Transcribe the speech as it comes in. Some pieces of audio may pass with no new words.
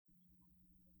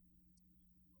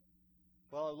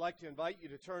Well, I'd like to invite you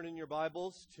to turn in your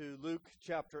Bibles to Luke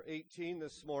chapter 18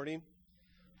 this morning.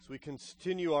 As we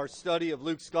continue our study of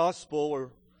Luke's Gospel, we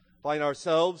find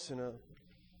ourselves in a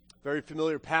very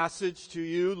familiar passage to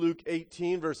you, Luke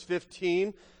 18, verse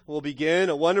 15. We'll begin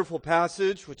a wonderful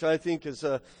passage, which I think is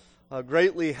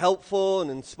greatly helpful and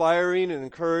inspiring and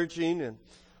encouraging, and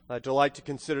I'd like to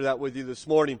consider that with you this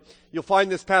morning. You'll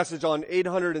find this passage on page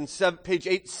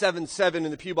 877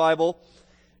 in the Pew Bible.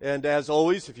 And as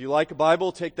always, if you like a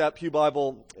Bible, take that Pew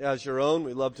Bible as your own.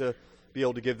 We'd love to be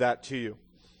able to give that to you.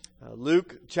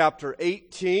 Luke chapter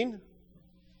 18,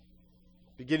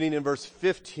 beginning in verse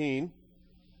 15.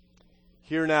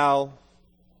 Hear now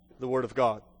the word of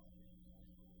God.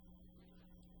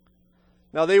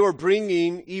 Now they were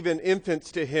bringing even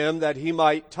infants to him that he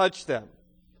might touch them.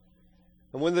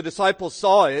 And when the disciples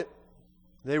saw it,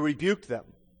 they rebuked them.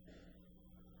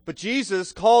 But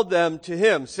Jesus called them to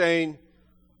him, saying,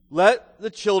 "Let the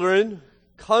children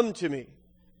come to me,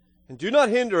 and do not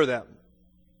hinder them,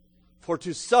 for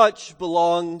to such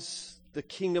belongs the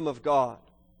kingdom of God.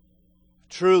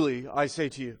 Truly, I say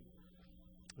to you,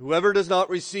 whoever does not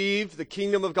receive the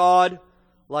kingdom of God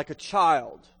like a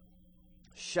child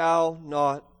shall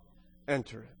not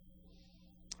enter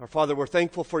it." Our Father, we're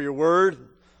thankful for your word,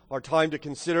 our time to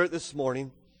consider it this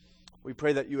morning. We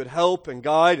pray that you would help and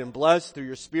guide and bless through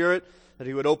your Spirit, that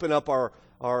he would open up our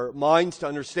minds to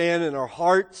understand and our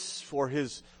hearts for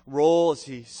his role as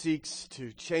he seeks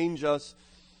to change us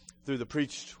through the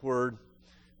preached word.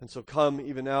 And so come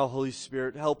even now, Holy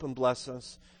Spirit, help and bless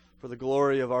us for the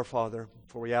glory of our Father,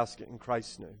 for we ask it in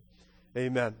Christ's name.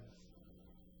 Amen.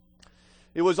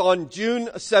 It was on June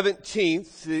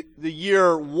 17th, the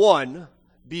year 1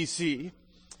 BC,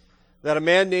 that a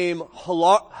man named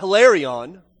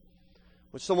Hilarion,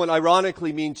 which somewhat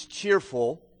ironically means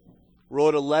cheerful,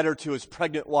 wrote a letter to his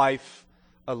pregnant wife,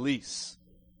 Elise.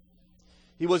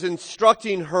 He was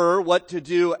instructing her what to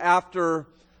do after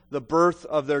the birth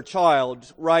of their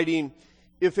child, writing,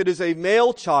 "If it is a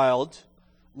male child,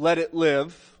 let it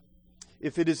live.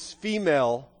 If it is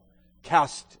female,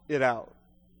 cast it out."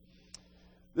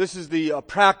 This is the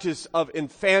practice of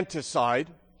infanticide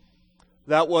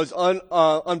that was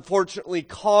unfortunately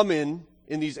common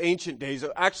in these ancient days.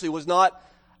 It actually was not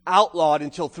outlawed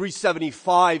until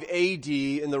 375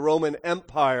 AD in the Roman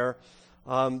Empire.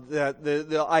 That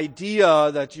the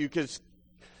idea that you could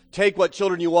take what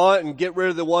children you want and get rid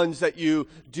of the ones that you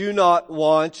do not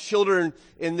want. Children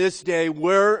in this day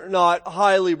were not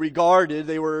highly regarded.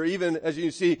 They were even, as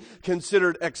you see,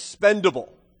 considered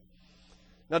expendable.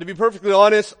 Now, to be perfectly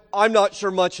honest, I'm not sure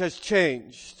much has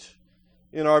changed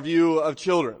in our view of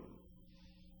children.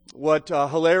 What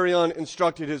Hilarion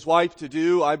instructed his wife to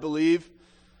do, I believe,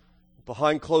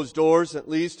 behind closed doors at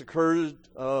least, occurred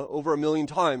over 1 million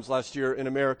times last year in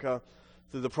America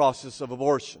through the process of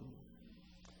abortion.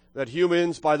 That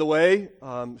humans, by the way,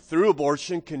 through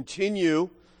abortion, continue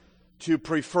to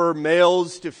prefer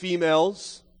males to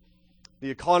females. The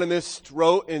Economist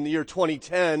wrote in the year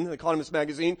 2010, The Economist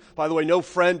magazine, by the way, no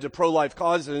friend to pro-life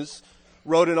causes,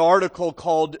 wrote an article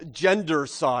called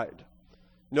Gendercide,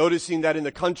 noticing that in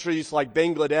the countries like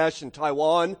Bangladesh and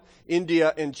Taiwan,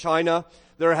 India and China,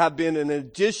 there have been an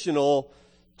additional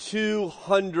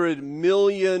 200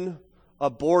 million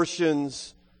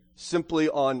abortions simply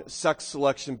on sex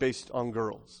selection based on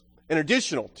girls. An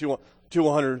additional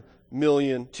 200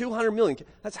 million. 200 million.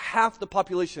 That's half the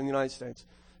population in the United States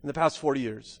in the past 40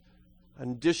 years. An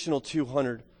additional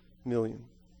 200 million.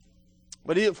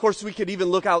 But of course, we could even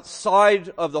look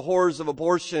outside of the horrors of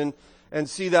abortion and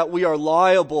see that we are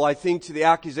liable, I think, to the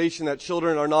accusation that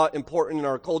children are not important in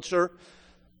our culture.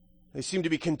 They seem to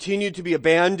be continued to be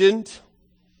abandoned,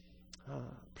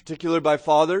 particularly by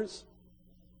fathers.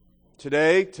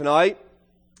 Tonight,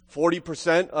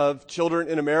 40% of children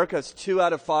in America, it's 2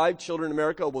 out of 5 children in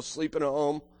America will sleep in a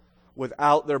home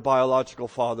without their biological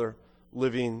father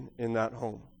living in that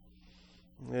home.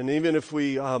 And even if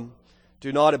we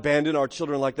do not abandon our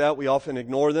children like that, we often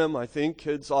ignore them. I think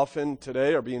kids often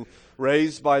today are being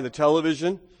raised by the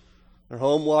television. They're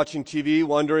home watching TV,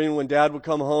 wondering when dad would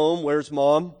come home, where's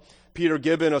mom? Peter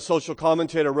Gibbon, a social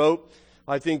commentator, wrote,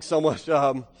 I think somewhat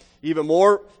even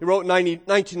more. He wrote in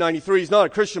 1993. He's not a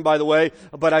Christian, by the way,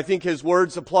 but I think his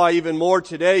words apply even more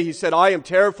today. He said, "I am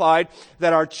terrified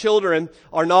that our children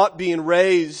are not being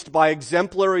raised by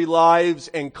exemplary lives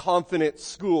and confident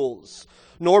schools,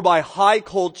 nor by high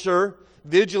culture,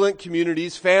 vigilant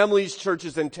communities, families,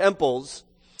 churches, and temples,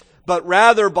 but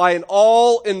rather by an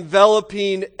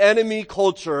all-enveloping enemy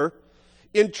culture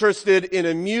interested in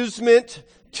amusement,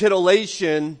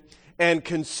 titillation, and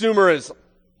consumerism."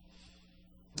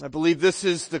 I believe this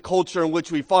is the culture in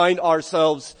which we find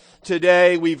ourselves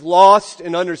today. We've lost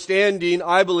an understanding,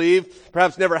 I believe,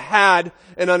 perhaps never had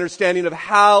an understanding of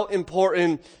how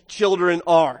important children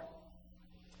are.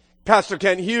 Pastor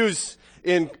Kent Hughes,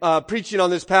 in preaching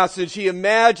on this passage, he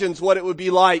imagines what it would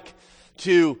be like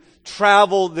to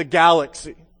travel the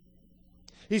galaxy.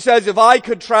 He says, if I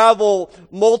could travel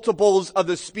multiples of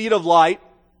the speed of light,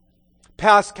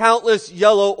 past countless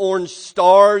yellow-orange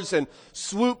stars and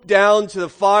swoop down to the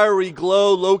fiery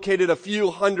glow located a few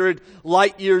hundred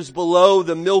light years below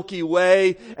the Milky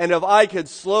Way, and if I could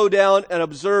slow down and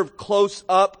observe close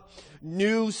up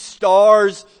new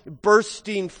stars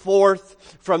bursting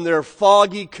forth from their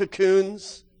foggy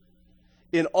cocoons,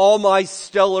 in all my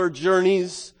stellar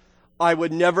journeys, I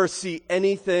would never see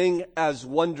anything as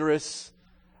wondrous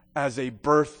as a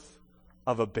birth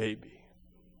of a baby.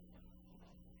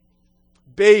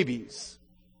 Babies,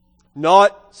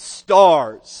 not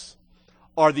stars,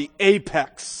 are the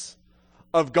apex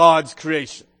of God's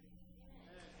creation.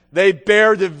 They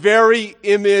bear the very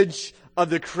image of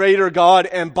the Creator God,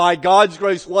 and by God's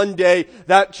grace, one day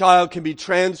that child can be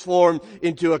transformed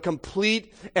into a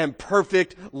complete and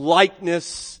perfect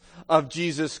likeness of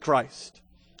Jesus Christ.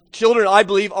 Children, I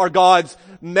believe, are God's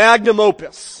magnum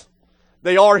opus.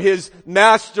 They are His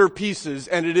masterpieces,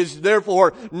 and it is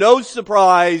therefore no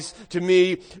surprise to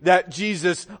me that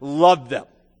Jesus loved them.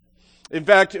 In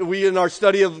fact, in our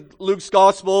study of Luke's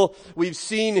Gospel, we've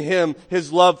seen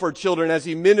His love for children as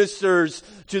He ministers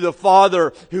to the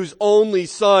father whose only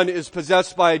son is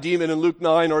possessed by a demon in Luke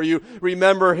 9, or you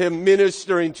remember Him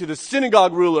ministering to the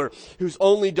synagogue ruler whose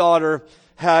only daughter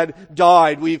had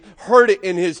died. We've heard it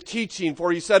in His teaching,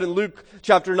 for He said in Luke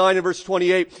chapter 9 and verse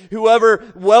 28, whoever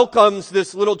welcomes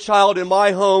this little child in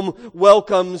my home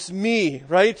welcomes me,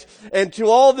 right? And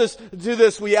to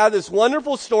this, we add this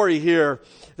wonderful story here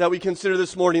that we consider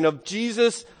this morning of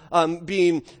Jesus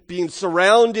being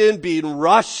surrounded, being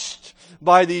rushed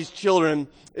by these children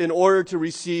in order to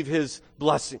receive His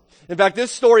blessing. In fact,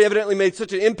 this story evidently made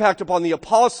such an impact upon the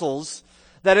apostles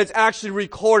that it's actually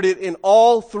recorded in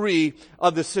all three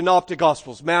of the synoptic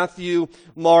gospels, Matthew,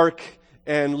 Mark,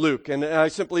 and Luke. And I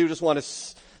simply just want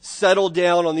to settle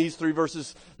down on these three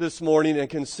verses this morning and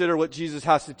consider what Jesus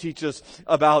has to teach us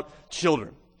about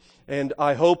children. And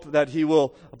I hope that He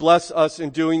will bless us in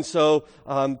doing so.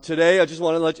 Today, I just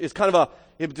want to let you, it's kind of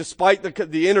despite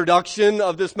the introduction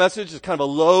of this message, it's kind of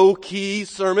a low-key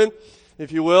sermon,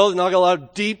 if you will. Not got a lot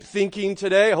of deep thinking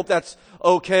today. I hope that's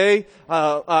okay.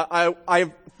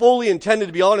 I fully intended,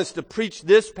 to be honest, to preach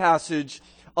this passage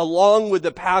along with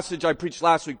the passage I preached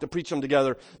last week, to preach them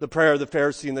together, the prayer of the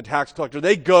Pharisee and the tax collector.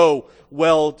 They go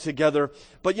well together.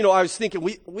 But, I was thinking,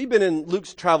 we've been in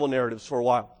Luke's travel narratives for a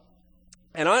while.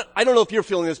 And I don't know if you're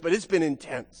feeling this, but it's been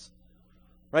intense,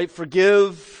 right?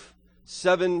 Forgive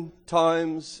 7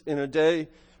 times in a day,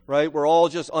 right? We're all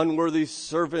just unworthy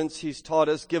servants. He's taught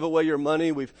us, give away your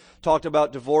money. We've talked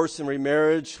about divorce and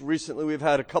remarriage. Recently, we've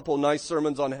had a couple nice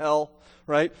sermons on hell,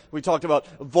 right? We talked about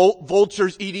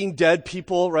vultures eating dead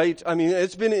people, right? I mean,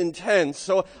 it's been intense.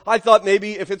 So I thought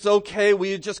maybe if it's okay,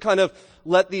 we just kind of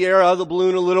let the air out of the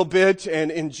balloon a little bit and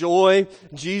enjoy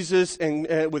Jesus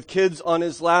and with kids on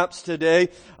His laps today.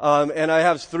 And I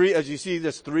have 3, as you see,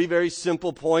 there's 3 very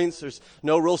simple points. There's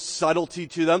no real subtlety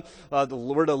to them.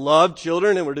 We're to love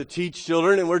children, and we're to teach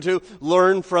children, and we're to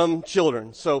learn from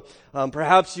children. So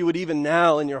perhaps you would even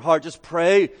now in your heart just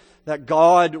pray that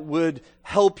God would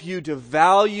help you to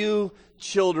value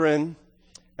children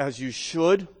as you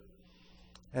should,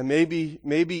 and maybe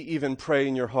even pray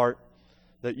in your heart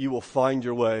that you will find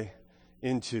your way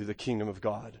into the kingdom of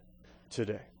God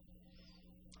today.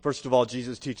 First of all,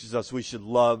 Jesus teaches us we should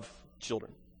love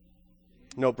children.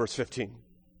 Note verse 15.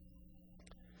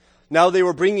 Now they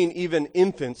were bringing even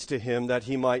infants to Him that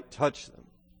He might touch them.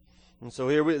 And so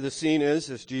here the scene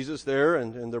is Jesus there,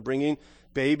 and they're bringing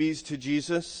babies to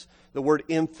Jesus. The word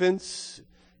infants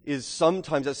is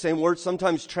sometimes, that same word,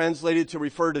 sometimes translated to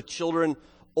refer to children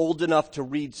old enough to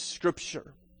read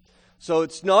Scripture. So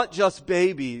it's not just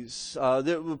babies.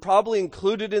 That were probably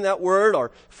included in that word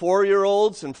are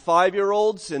 4-year-olds and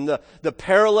 5-year-olds. In the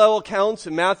parallel accounts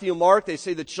in Matthew and Mark, they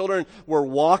say the children were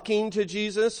walking to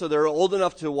Jesus, so they're old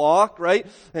enough to walk, right?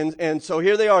 And so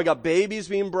here they are. You got babies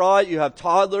being brought. You have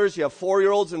toddlers. You have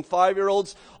 4-year-olds and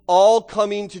 5-year-olds all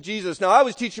coming to Jesus. Now, I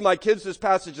was teaching my kids this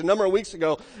passage a number of weeks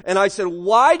ago, and I said,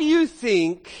 I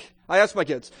asked my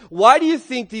kids, why do you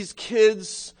think these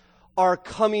kids are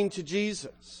coming to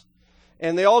Jesus?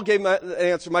 And they all gave my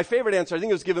answer. My favorite answer, I think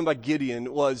it was given by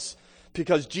Gideon, was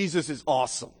because Jesus is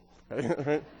awesome.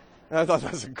 Right? I thought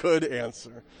that was a good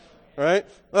answer. Right?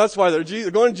 That's why they're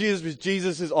going to Jesus because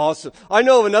Jesus is awesome. I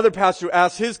know of another pastor who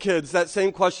asked his kids that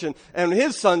same question, and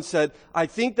his son said, I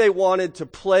think they wanted to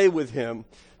play with him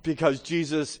because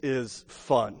Jesus is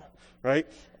fun. Right?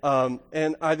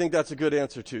 And I think that's a good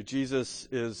answer too. Jesus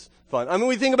is fun. I mean,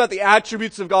 we think about the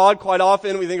attributes of God quite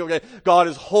often. We think, okay, God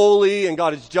is holy and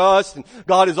God is just and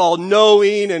God is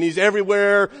all-knowing and He's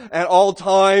everywhere at all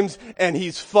times and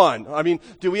He's fun. I mean,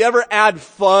 do we ever add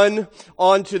fun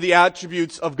onto the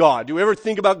attributes of God? Do we ever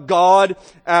think about God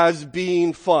as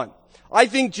being fun? I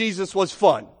think Jesus was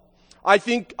fun. I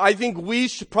think we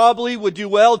probably would do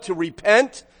well to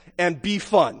repent and be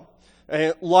fun,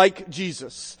 like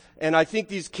Jesus. And I think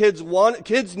these kids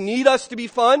need us to be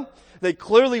fun. They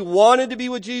clearly wanted to be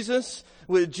with Jesus.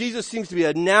 Jesus seems to be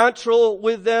a natural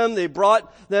with them. They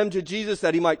brought them to Jesus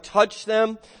that He might touch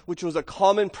them, which was a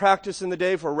common practice in the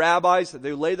day for rabbis, that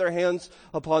they would lay their hands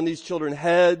upon these children's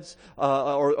heads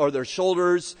or their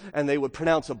shoulders, and they would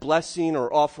pronounce a blessing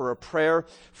or offer a prayer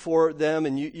for them.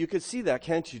 And you could see that,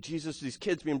 can't you? These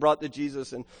kids being brought to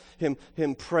Jesus and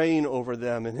him praying over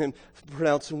them and Him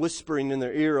pronouncing, whispering in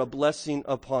their ear a blessing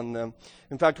upon them.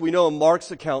 In fact, we know in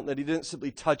Mark's account that He didn't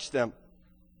simply touch them,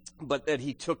 but that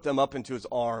He took them up into His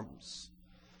arms.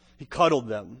 He cuddled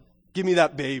them. Give me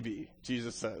that baby,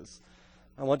 Jesus says.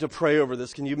 I want to pray over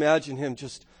this. Can you imagine Him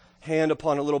just hand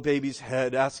upon a little baby's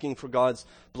head, asking for God's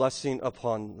blessing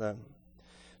upon them?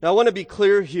 Now, I want to be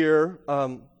clear here.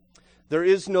 There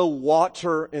is no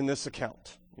water in this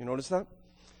account. You notice that?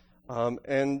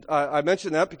 And I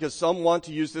mention that because some want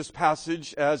to use this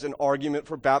passage as an argument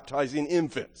for baptizing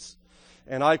infants.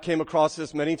 And I came across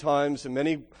this many times in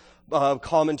many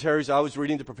commentaries I was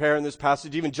reading to prepare in this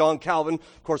passage. Even John Calvin,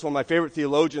 of course, one of my favorite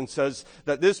theologians, says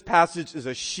that this passage is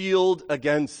a shield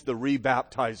against the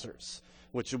rebaptizers,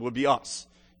 which would be us.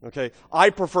 Okay, I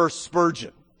prefer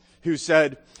Spurgeon, who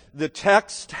said, the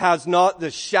text has not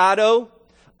the shadow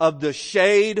of the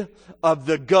shade of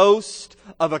the ghost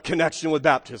of a connection with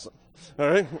baptism. All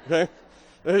right, okay?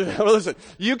 Listen,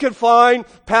 you can find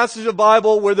passages of the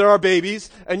Bible where there are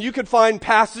babies, and you can find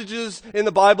passages in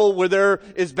the Bible where there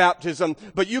is baptism,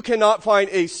 but you cannot find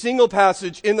a single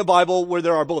passage in the Bible where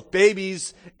there are both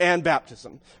babies and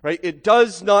baptism, right? It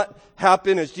does not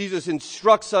happen as Jesus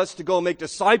instructs us to go make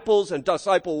disciples, and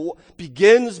disciple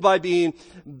begins by being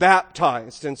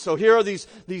baptized. And so here are these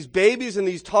babies and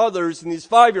these toddlers and these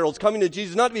 5-year-olds coming to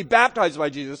Jesus, not to be baptized by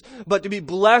Jesus, but to be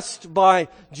blessed by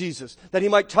Jesus, that He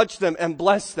might touch them and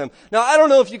bless them. Now, I don't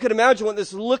know if you could imagine what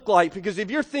this looked like, because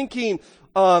if you're thinking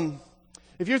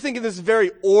this is very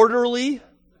orderly,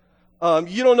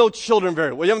 you don't know children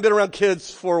very well. You haven't been around kids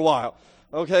for a while,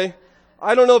 okay?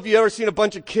 I don't know if you've ever seen a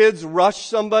bunch of kids rush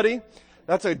somebody.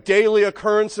 That's a daily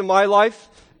occurrence in my life,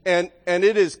 and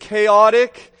it is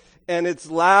chaotic, and it's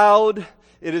loud.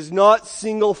 It is not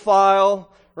single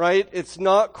file, right? It's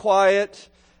not quiet,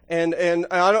 and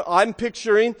I'm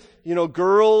picturing,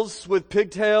 girls with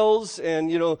pigtails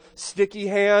and, sticky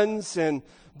hands, and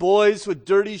boys with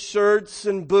dirty shirts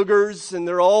and boogers, and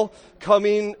they're all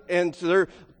coming, and they're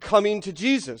coming to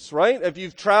Jesus, right? If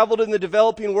you've traveled in the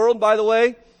developing world, by the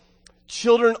way,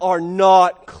 children are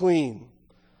not clean.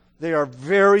 They are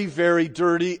very, very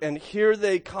dirty, and here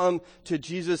they come to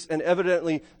Jesus, and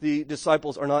evidently the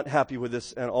disciples are not happy with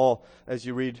this at all, as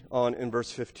you read on in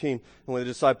verse 15. And when the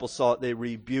disciples saw it, they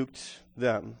rebuked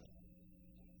them.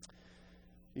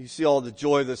 You see all the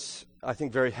joy of this, I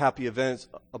think, very happy event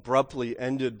abruptly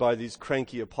ended by these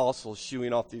cranky apostles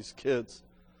shooing off these kids.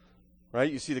 Right?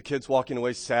 You see the kids walking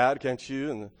away sad, can't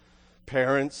you? And the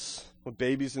parents with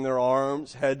babies in their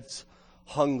arms, heads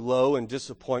hung low in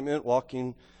disappointment,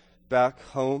 walking back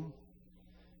home.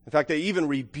 In fact, they even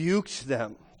rebuked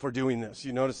them for doing this.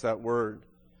 You notice that word.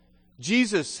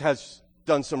 Jesus has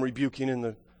done some rebuking in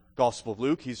the Gospel of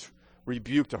Luke. He's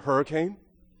rebuked a hurricane.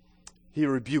 He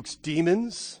rebukes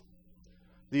demons.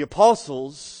 The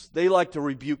apostles, they like to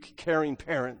rebuke caring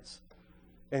parents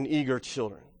and eager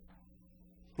children.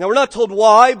 Now, we're not told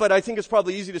why, but I think it's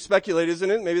probably easy to speculate,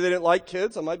 isn't it? Maybe they didn't like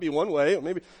kids. That might be one way. Or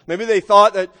maybe they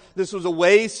thought that this was a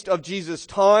waste of Jesus'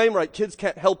 time, right? Kids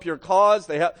can't help your cause.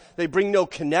 They bring no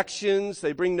connections.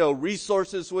 They bring no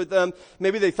resources with them.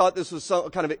 Maybe they thought this was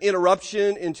some kind of an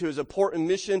interruption into His important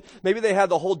mission. Maybe they had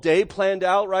the whole day planned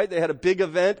out, right? They had a big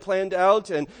event planned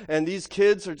out, and these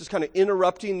kids are just kind of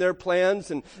interrupting their plans,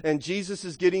 and Jesus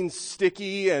is getting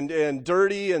sticky and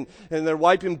dirty, and they're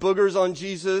wiping boogers on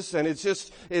Jesus, and it's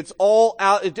just It's all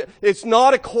out. It's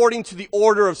not according to the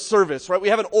order of service, right? We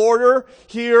have an order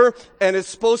here, and it's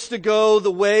supposed to go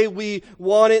the way we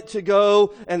want it to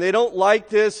go, and they don't like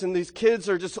this, and these kids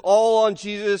are just all on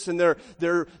Jesus, and they're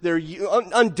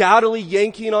undoubtedly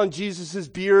yanking on Jesus'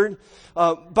 beard.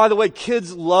 By the way,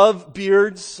 kids love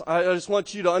beards. I just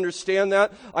want you to understand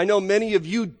that. I know many of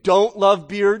you don't love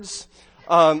beards.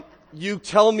 You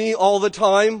tell me all the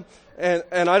time,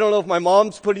 and I don't know if my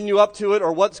mom's putting you up to it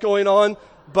or what's going on,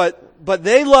 but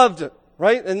they loved it,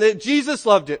 right? And Jesus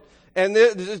loved it. And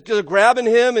they're grabbing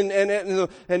him, and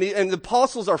the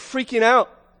apostles are freaking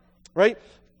out, right?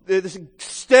 They say,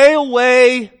 stay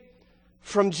away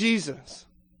from Jesus.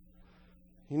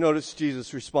 You notice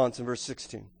Jesus' response in verse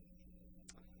 16.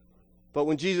 But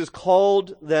when Jesus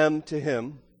called them to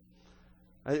him,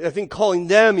 I think calling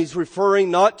them, he's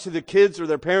referring not to the kids or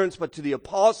their parents, but to the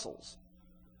apostles,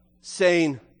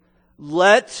 saying,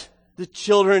 let the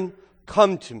children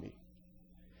come to me,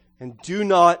 and do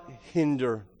not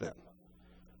hinder them.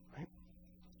 Right?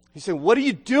 He's saying, what are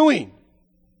you doing?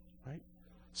 Right?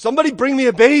 Somebody bring me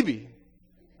a baby.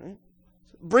 Right?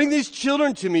 Bring these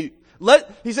children to me.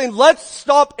 He's saying, let's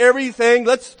stop everything.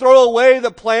 Let's throw away the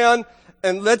plan,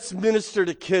 and let's minister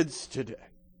to kids today.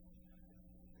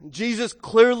 Jesus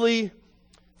clearly,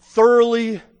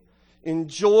 thoroughly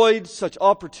enjoyed such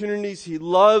opportunities. He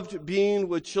loved being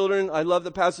with children. I love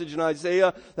the passage in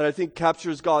Isaiah that I think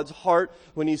captures God's heart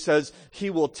when he says, he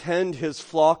will tend his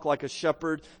flock like a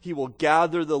shepherd. He will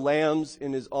gather the lambs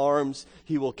in his arms.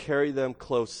 He will carry them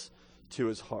close to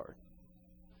his heart.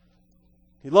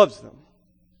 He loves them.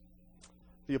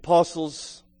 The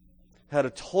apostles had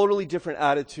a totally different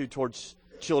attitude towards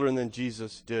children than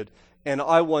Jesus did. And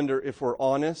I wonder, if we're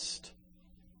honest,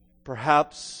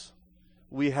 perhaps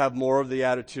we have more of the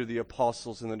attitude of the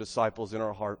apostles and the disciples in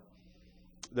our heart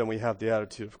than we have the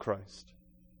attitude of Christ.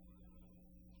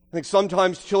 I think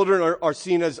sometimes children are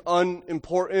seen as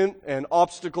unimportant and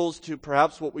obstacles to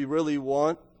perhaps what we really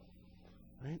want.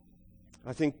 Right?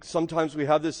 I think sometimes we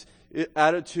have this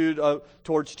attitude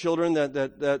towards children that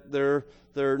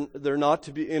they're not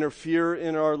to be interfere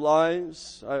in our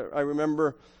lives. I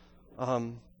remember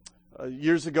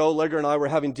years ago, Legger and I were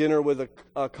having dinner with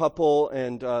a couple,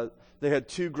 and they had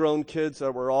two grown kids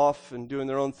that were off and doing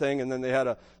their own thing, and then they had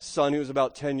a son who was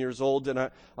about 10 years old. And I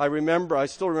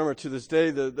still remember to this day,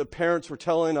 the parents were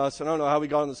telling us, and I don't know how we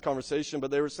got in this conversation,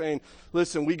 but they were saying,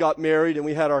 listen, we got married and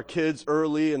we had our kids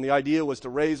early, and the idea was to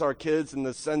raise our kids and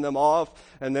to send them off,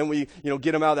 and then we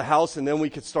get them out of the house, and then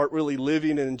we could start really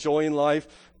living and enjoying life.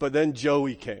 But then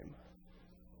Joey came.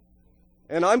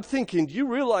 And I'm thinking, do you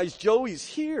realize Joey's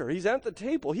here? He's at the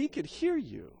table. He could hear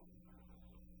you.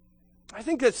 I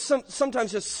think that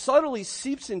sometimes just subtly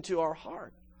seeps into our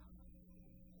heart.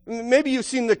 Maybe you've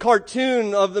seen the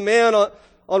cartoon of the man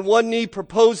on one knee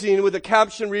proposing with a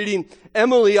caption reading,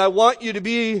 Emily, I want you to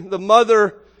be the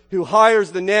mother who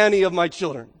hires the nanny of my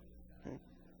children.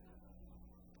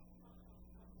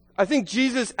 I think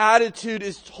Jesus' attitude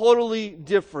is totally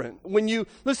different. When you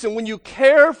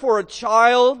care for a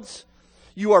child,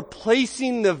 you are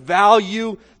placing the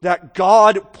value that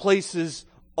God places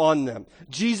on them.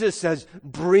 Jesus says,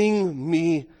 bring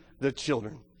me the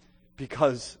children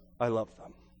because I love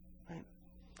them. Right?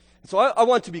 So I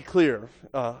want to be clear.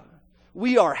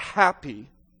 We are happy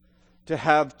to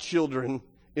have children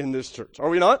in this church. Are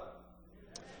we not?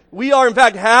 We are, in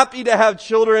fact, happy to have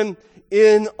children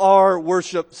in our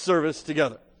worship service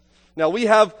together. Now, we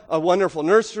have a wonderful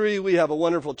nursery. We have a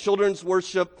wonderful children's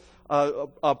worship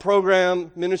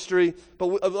program, ministry.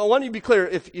 But I want you to be clear.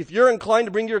 If you're inclined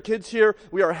to bring your kids here,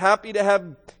 we are happy to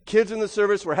have kids in the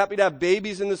service. We're happy to have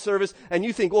babies in the service. And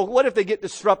you think, well, what if they get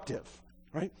disruptive,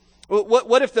 right?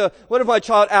 What if my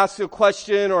child asks a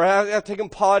question, or has to take him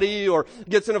potty, or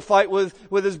gets in a fight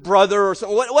with his brother or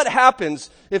something? What happens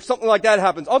if something like that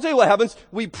happens? I'll tell you what happens.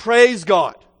 We praise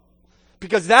God,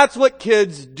 because that's what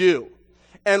kids do.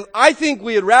 And I think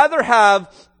we'd rather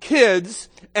have kids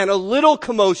and a little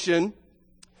commotion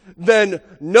than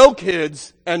no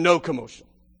kids and no commotion.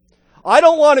 I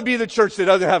don't want to be the church that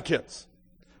doesn't have kids,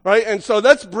 right? And so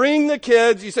let's bring the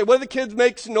kids. You say, what if the kids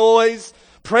makes noise?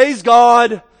 Praise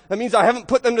God. That means I haven't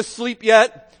put them to sleep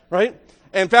yet, right?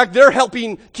 And in fact, they're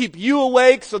helping keep you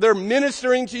awake, so they're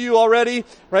ministering to you already,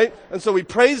 right? And so we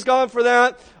praise God for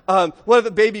that. What if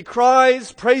the baby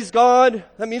cries? Praise God.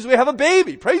 That means we have a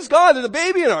baby. Praise God, there's a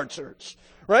baby in our church,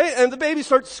 right? And the baby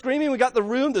starts screaming. We got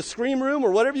the scream room,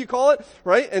 or whatever you call it,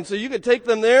 right? And so you could take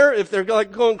them there if they're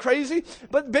like going crazy.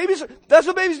 But that's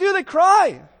what babies do. They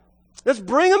cry. Let's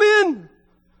bring them in.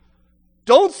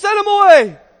 Don't send them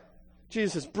away.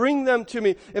 Jesus, bring them to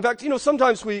me. In fact,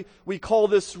 sometimes we call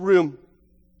this room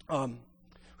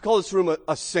We call this room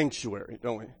a sanctuary,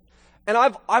 don't we? And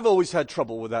I've always had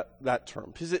trouble with that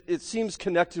term because it seems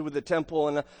connected with the temple,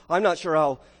 and I'm not sure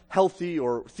how healthy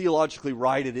or theologically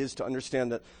right it is to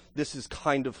understand that this is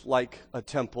kind of like a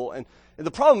temple. And the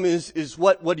problem is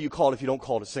what do you call it if you don't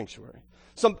call it a sanctuary?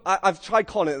 I've tried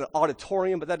calling it an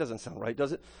auditorium, but that doesn't sound right,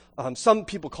 does it? Some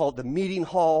people call it the meeting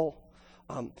hall.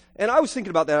 And I was thinking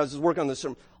about that as I was working on this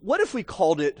sermon. What if we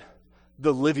called it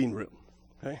the living room?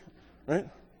 Okay? Right?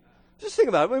 Just think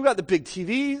about it. We've got the big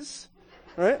TVs,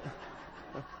 right?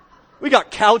 We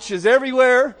got couches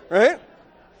everywhere, right?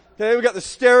 Okay, we got the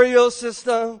stereo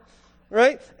system,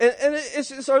 right? And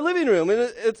it's our living room,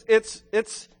 and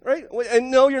it's right. And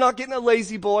no, you're not getting a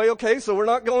lazy boy, okay? So we're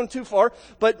not going too far,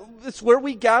 but it's where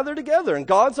we gather together, and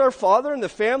God's our Father, and the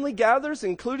family gathers,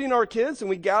 including our kids, and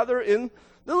we gather in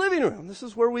the living room. This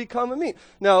is where we come and meet.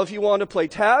 Now, if you want to play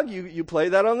tag, you play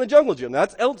that on the jungle gym.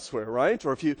 That's elsewhere, right?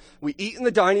 Or if we eat in the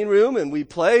dining room and we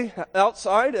play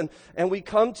outside, and we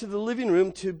come to the living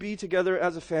room to be together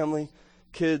as a family,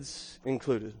 kids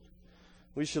included.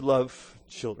 We should love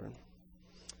children.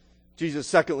 Jesus,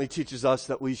 secondly, teaches us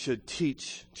that we should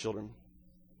teach children.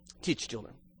 Teach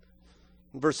children.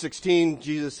 In verse 16,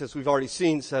 Jesus, as we've already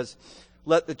seen, says,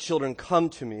 "Let the children come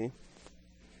to me,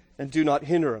 and do not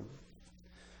hinder them."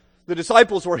 The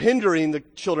disciples were hindering the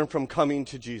children from coming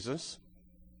to Jesus.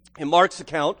 In Mark's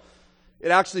account,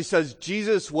 it actually says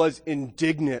Jesus was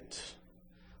indignant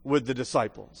with the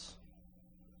disciples.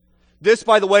 This,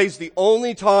 by the way, is the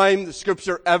only time the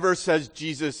scripture ever says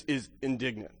Jesus is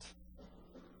indignant.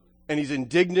 And he's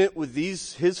indignant with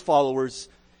his followers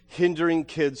hindering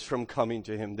kids from coming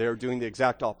to him. They're doing the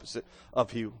exact opposite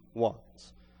of he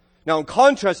wants. Now, in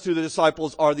contrast to the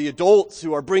disciples are the adults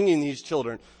who are bringing these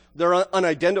children. They're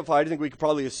unidentified. I think we could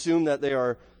probably assume that they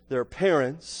are their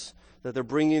parents, that they're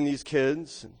bringing these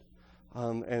kids.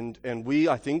 And we,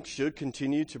 I think, should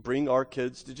continue to bring our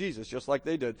kids to Jesus, just like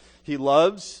they did. He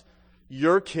loves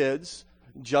your kids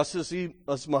just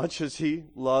as much as he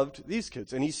loved these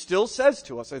kids. And he still says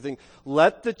to us, I think,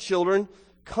 let the children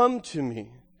come to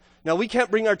me. Now, we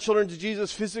can't bring our children to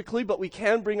Jesus physically, but we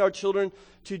can bring our children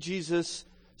to Jesus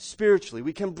spiritually.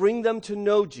 We can bring them to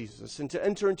know Jesus and to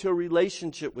enter into a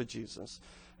relationship with Jesus.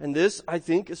 And this, I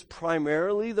think, is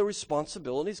primarily the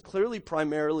responsibility,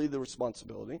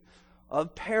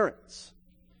 of parents.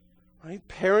 Right?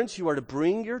 Parents, you are to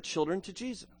bring your children to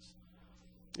Jesus.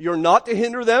 You're not to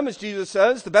hinder them, as Jesus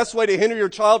says. The best way to hinder your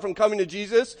child from coming to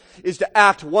Jesus is to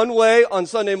act one way on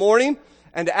Sunday morning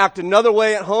and to act another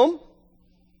way at home.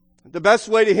 The best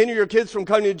way to hinder your kids from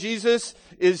coming to Jesus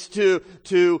is to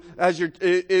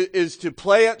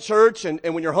play at church, and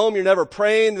when you're home, you're never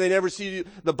praying. They never see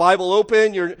the Bible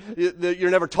open. You're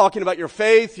never talking about your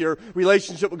faith. Your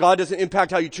relationship with God doesn't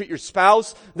impact how you treat your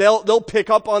spouse. They'll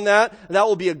pick up on that. That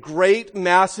will be a great,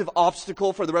 massive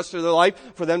obstacle for the rest of their life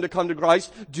for them to come to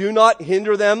Christ. Do not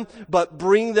hinder them, but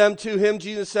bring them to Him.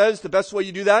 Jesus says the best way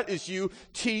you do that is you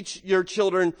teach your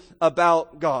children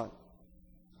about God.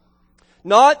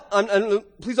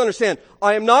 Please understand,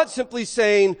 I am not simply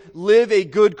saying live a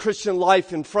good Christian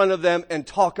life in front of them and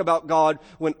talk about God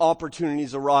when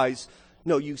opportunities arise.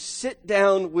 No, you sit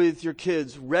down with your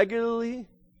kids regularly,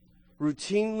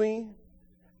 routinely,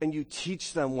 and you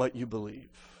teach them what you believe.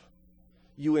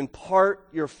 You impart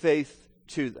your faith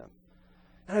to them.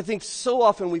 And I think so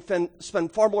often we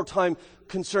spend far more time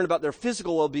concerned about their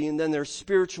physical well-being than their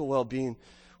spiritual well-being.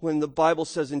 When the Bible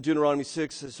says in Deuteronomy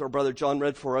 6, as our brother John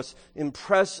read for us,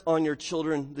 impress on your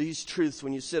children these truths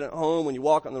when you sit at home, when you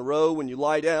walk on the road, when you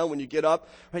lie down, when you get up.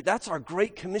 Right? That's our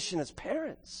great commission as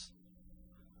parents.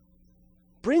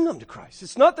 Bring them to Christ.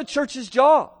 It's not the church's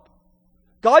job.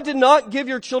 God did not give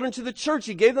your children to the church.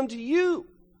 He gave them to you.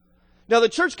 Now, the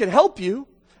church can help you.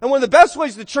 And one of the best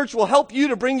ways the church will help you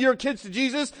to bring your kids to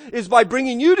Jesus is by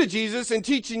bringing you to Jesus and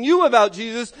teaching you about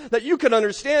Jesus, that you can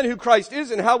understand who Christ is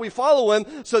and how we follow Him,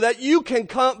 so that you can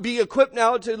be equipped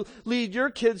now to lead your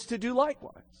kids to do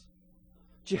likewise.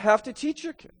 But you have to teach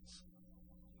your kids.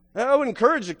 And I would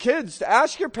encourage the kids to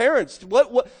ask your parents,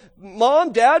 what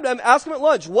Mom, Dad, ask them at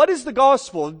lunch, what is the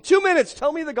gospel? In 2 minutes,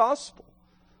 tell me the gospel.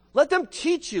 Let them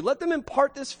teach you. Let them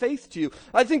impart this faith to you.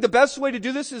 I think the best way to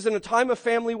do this is in a time of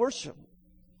family worship.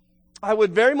 I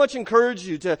would very much encourage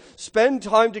you to spend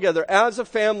time together as a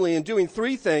family in doing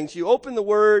 3 things. You open the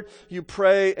Word, you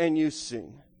pray, and you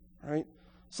sing. Right?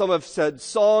 Some have said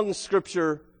song,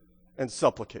 scripture, and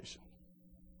supplication.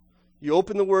 You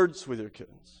open the words with your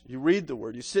kids. You read the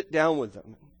Word. You sit down with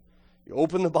them. You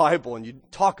open the Bible and you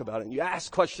talk about it. And you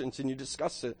ask questions and you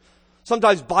discuss it.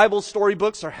 Sometimes Bible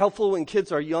storybooks are helpful when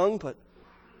kids are young, but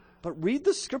read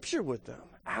the Scripture with them.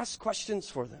 Ask questions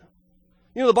for them.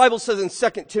 You know, the Bible says in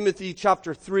 2 Timothy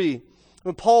chapter 3,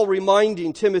 when Paul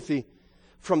reminding Timothy,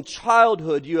 from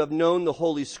childhood you have known the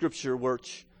Holy Scripture,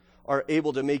 which are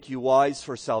able to make you wise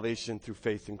for salvation through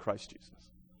faith in Christ Jesus.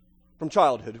 From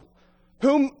childhood.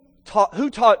 Who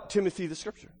taught Timothy the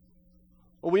Scripture?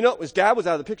 Well, we know his dad was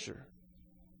out of the picture.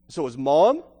 So it was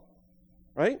mom,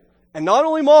 right? And not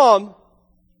only mom,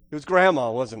 it was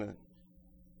grandma, wasn't it?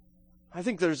 I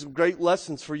think there's great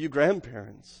lessons for you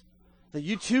grandparents, that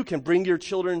you too can bring your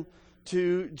children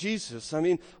to Jesus. I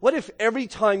mean, what if every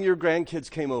time your grandkids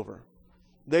came over,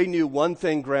 they knew one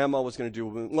thing grandma was going to do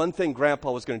with me, one thing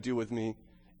grandpa was going to do with me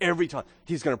every time.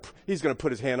 He's going to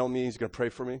put his hand on me, he's going to pray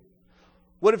for me.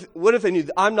 What if they knew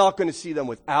I'm not going to see them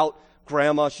without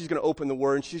grandma? She's going to open the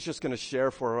Word and she's just going to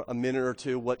share for a minute or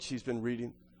two what she's been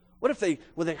reading. What if they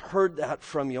heard that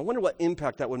from you? I wonder what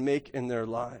impact that would make in their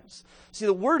lives. See,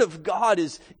 the Word of God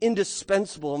is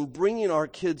indispensable in bringing our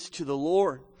kids to the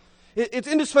Lord. It's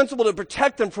indispensable to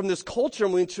protect them from this culture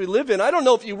in which we live in. I don't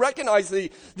know if you recognize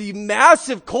the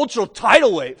massive cultural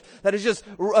tidal wave that is just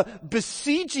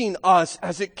besieging us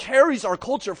as it carries our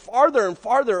culture farther and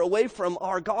farther away from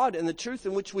our God and the truth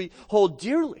in which we hold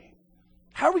dearly.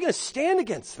 How are we going to stand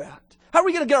against that? How are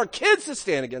we going to get our kids to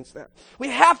stand against that? We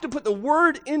have to put the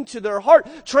Word into their heart.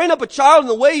 Train up a child in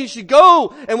the way he should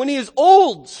go, and when he is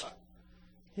old,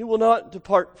 he will not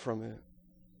depart from it.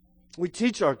 We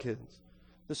teach our kids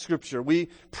the Scripture. We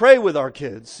pray with our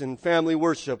kids in family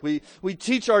worship. We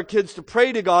teach our kids to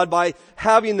pray to God by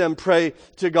having them pray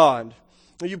to God.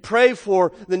 You pray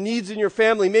for the needs in your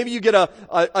family. Maybe you get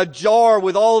a jar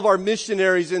with all of our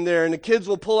missionaries in there, and the kids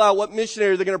will pull out what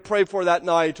missionary they're going to pray for that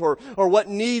night, or what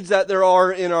needs that there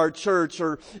are in our church.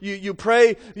 Or you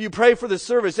pray for the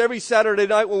service. Every Saturday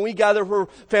night when we gather for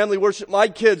family worship, my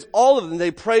kids, all of them, they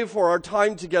pray for our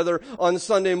time together on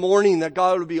Sunday morning, that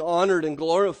God would be honored and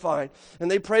glorified.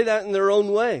 And they pray that in their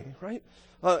own way, right?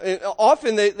 And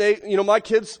often my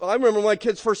kids, I remember when my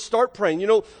kids first start praying,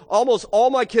 almost all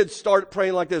my kids start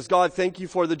praying like this: God, thank you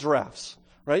for the giraffes,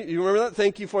 right? You remember that?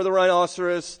 Thank you for the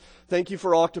rhinoceros. Thank you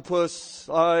for octopus,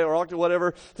 or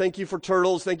whatever. Thank you for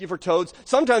turtles. Thank you for toads.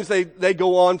 Sometimes they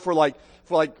go on for like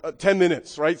 10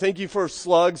 minutes, right? Thank you for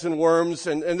slugs and worms,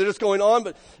 and they're just going on,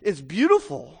 but it's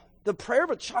beautiful. The prayer of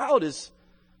a child is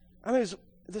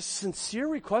the sincere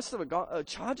request of a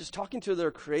child just talking to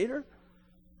their Creator.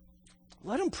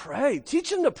 Let them pray.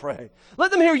 Teach them to pray. Let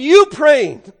them hear you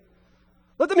praying.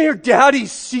 Let them hear Daddy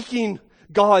seeking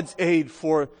God's aid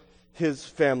for his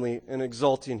family and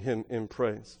exalting him in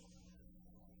praise.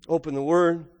 Open the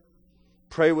Word,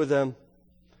 pray with them,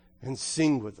 and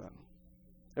sing with them.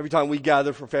 Every time we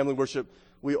gather for family worship,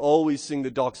 we always sing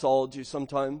the doxology.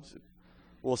 Sometimes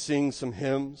we'll sing some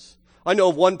hymns. I know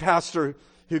of one pastor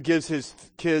who gives his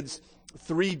kids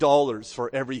 $3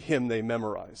 for every hymn they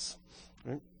memorize.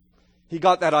 Right? He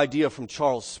got that idea from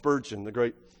Charles Spurgeon, the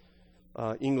great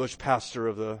English pastor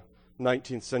of the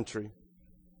 19th century.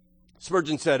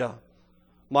 Spurgeon said,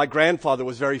 my grandfather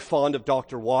was very fond of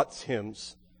Dr. Watts'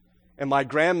 hymns, and my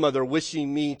grandmother,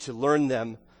 wishing me to learn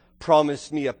them,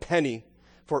 promised me a penny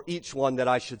for each one that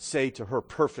I should say to her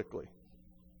perfectly.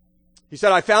 He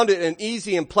said, I found it an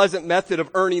easy and pleasant method of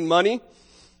earning money,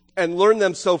 and learned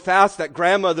them so fast that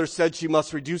grandmother said she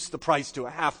must reduce the price to a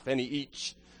half penny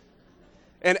each.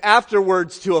 And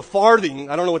afterwards to a farthing,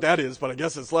 I don't know what that is, but I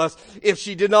guess it's less, if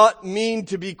she did not mean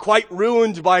to be quite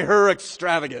ruined by her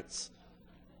extravagance.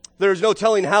 There is no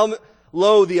telling how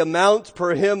low the amount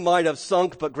per hymn might have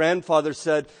sunk, but grandfather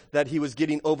said that he was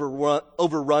getting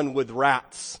overrun with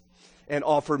rats, and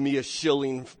offered me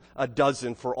 $1 a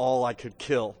dozen for all I could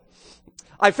kill.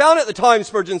 I found at the time,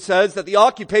 Spurgeon says, that the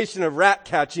occupation of rat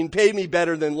catching paid me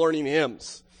better than learning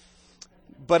hymns.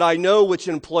 But I know which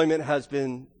employment has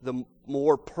been the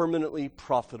more permanently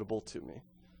profitable to me.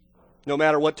 No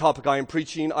matter what topic I am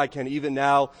preaching, I can even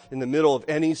now, in the middle of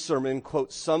any sermon,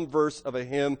 quote some verse of a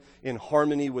hymn in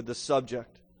harmony with the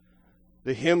subject.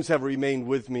 The hymns have remained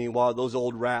with me while those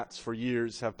old rats for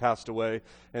years have passed away,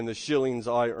 and the shillings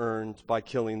I earned by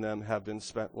killing them have been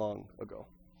spent long ago.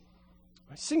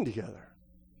 I sing together.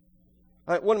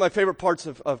 One of my favorite parts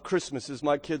of Christmas is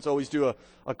my kids always do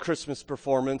a Christmas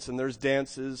performance, and there's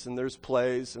dances, and there's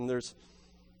plays, and there's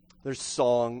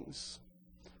songs.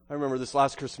 I remember this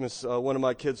last Christmas, one of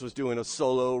my kids was doing a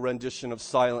solo rendition of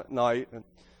Silent Night. And,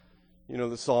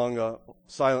 the song,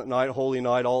 Silent Night, Holy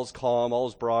Night, all's calm,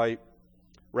 all's bright,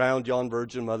 round yon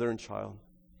virgin mother and child.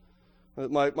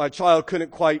 My child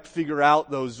couldn't quite figure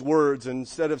out those words. And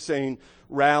instead of saying,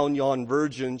 round yon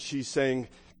virgin, she's saying,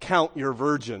 count your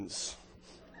virgins.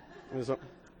 I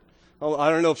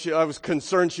don't know I was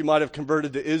concerned she might have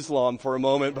converted to Islam for a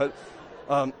moment, but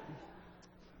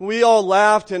we all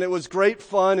laughed, and it was great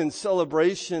fun and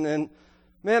celebration. And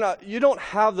man, you don't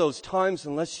have those times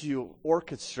unless you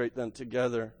orchestrate them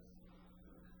together.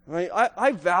 Right?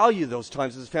 I value those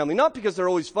times as a family, not because they're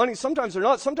always funny. Sometimes they're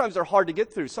not. Sometimes they're hard to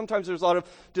get through. Sometimes there's a lot of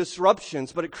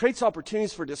disruptions, but it creates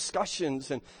opportunities for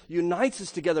discussions and unites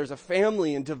us together as a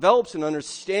family and develops an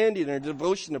understanding and a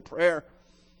devotion to prayer.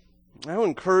 I would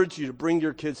encourage you to bring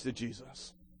your kids to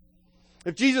Jesus.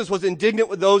 If Jesus was indignant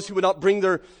with those who would not bring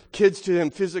their kids to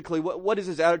him physically, what is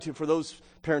his attitude for those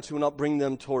parents who will not bring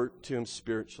them to him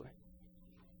spiritually?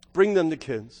 Bring them to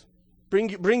kids.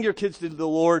 Bring your kids to the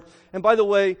Lord. And by the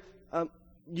way,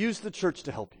 use the church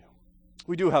to help you.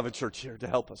 We do have a church here to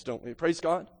help us, don't we? Praise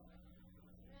God.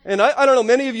 And I don't know,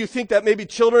 many of you think that maybe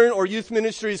children or youth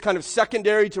ministry is kind of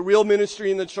secondary to real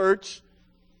ministry in the church.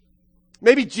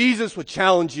 Maybe Jesus would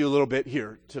challenge you a little bit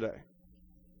here today.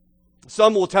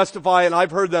 Some will testify, and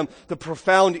I've heard them, the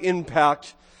profound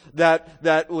impact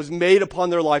that was made upon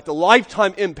their life, the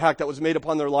lifetime impact that was made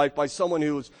upon their life by someone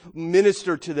who was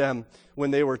ministered to them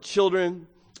when they were children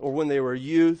or when they were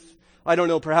youth. I don't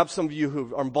know, perhaps some of you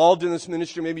who are involved in this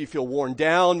ministry, maybe you feel worn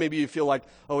down, maybe you feel like,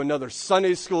 another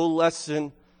Sunday school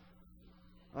lesson.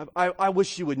 I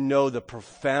wish you would know the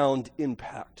profound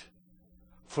impact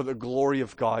for the glory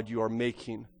of God you are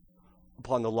making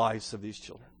upon the lives of these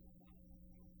children.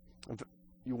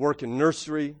 You work in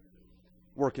nursery,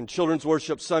 work in children's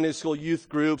worship, Sunday school, youth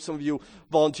group. Some of you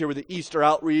volunteer with the Easter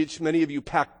outreach. Many of you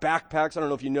pack backpacks. I don't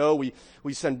know if you know,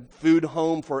 we send food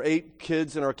home for 8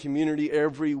 kids in our community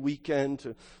every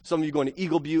weekend. Some of you going to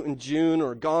Eagle Butte in June,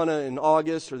 or Ghana in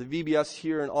August, or the VBS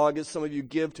here in August. Some of you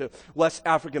give to West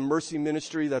African Mercy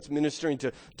Ministry that's ministering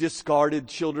to discarded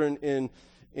children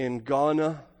in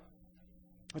Ghana.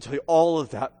 I tell you, all of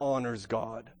that honors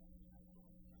God.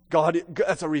 God,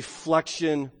 that's a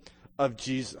reflection of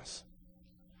Jesus.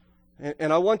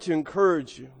 And I want to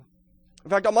encourage you. In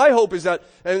fact, my hope is that,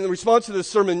 in response to this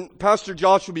sermon, Pastor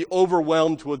Josh will be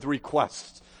overwhelmed with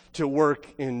requests to work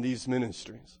in these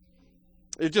ministries.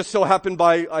 It just so happened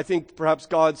by, I think, perhaps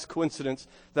God's coincidence,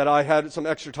 that I had some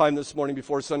extra time this morning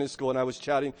before Sunday school, and I was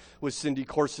chatting with Cindy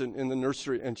Corson in the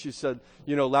nursery, and she said,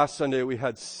 last Sunday we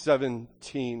had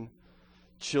 17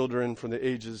 children from the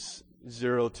ages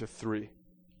 0 to 3.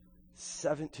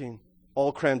 17,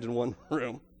 all crammed in one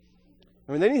room.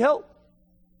 I mean, they need help.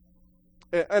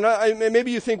 And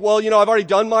maybe you think, well, I've already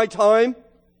done my time.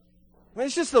 I mean,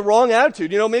 it's just the wrong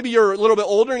attitude. Maybe you're a little bit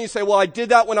older and you say, well, I did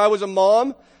that when I was a mom.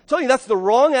 I'm telling you, that's the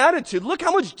wrong attitude. Look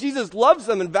how much Jesus loves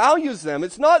them and values them.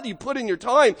 It's not that you put in your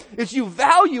time. It's you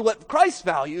value what Christ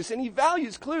values, and he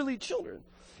values clearly children.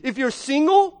 If you're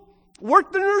single,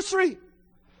 work the nursery.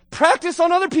 Practice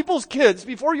on other people's kids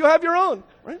before you have your own,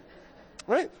 right?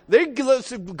 Right?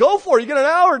 Go for it. You get an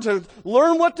hour to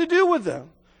learn what to do with them.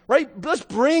 Right? Let's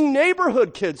bring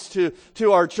neighborhood kids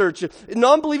to our church.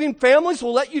 Non-believing families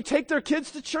will let you take their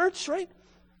kids to church, right?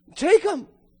 Take them.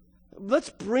 Let's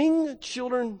bring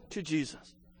children to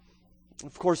Jesus.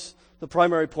 Of course, the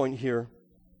primary point here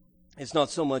is not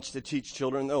so much to teach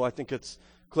children, though I think it's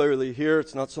clearly here.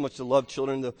 It's not so much to love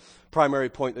children. The primary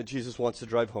point that Jesus wants to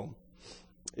drive home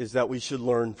is that we should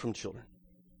learn from children.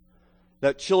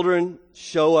 That children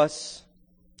show us,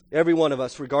 every one of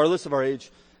us, regardless of our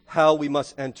age, how we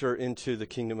must enter into the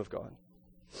kingdom of God.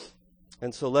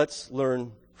 And so let's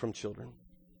learn from children.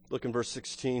 Look in verse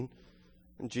 16,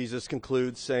 and Jesus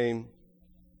concludes saying,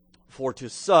 for to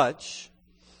such,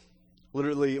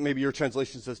 literally, maybe your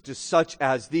translation says, to such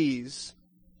as these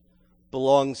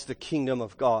belongs the kingdom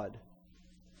of God.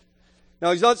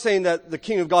 Now, he's not saying that the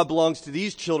kingdom of God belongs to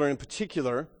these children in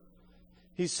particular.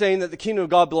 He's saying that the kingdom of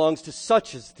God belongs to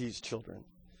such as these children.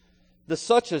 The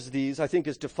such as these, I think,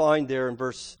 is defined there in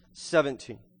verse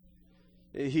 17.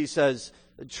 He says,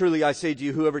 truly I say to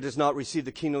you, whoever does not receive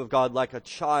the kingdom of God like a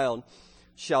child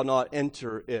shall not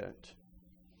enter it.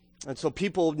 And so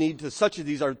such as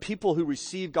these are people who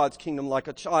receive God's kingdom like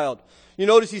a child. You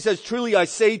notice he says, truly I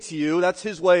say to you. That's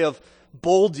his way of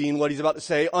bolding what he's about to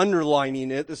say,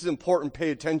 underlining it. This is important.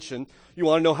 Pay attention. You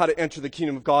want to know how to enter the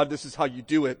kingdom of God. This is how you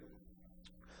do it.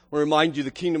 I want to remind you,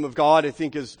 the kingdom of God, I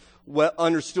think, is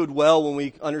understood well when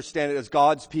we understand it as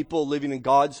God's people living in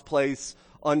God's place,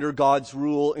 under God's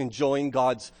rule, enjoying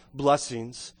God's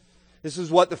blessings. This is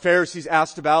what the Pharisees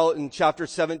asked about in chapter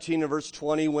 17 and verse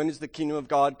 20. When is the kingdom of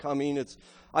God coming? It's,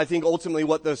 I think, ultimately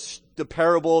what the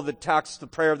parable of the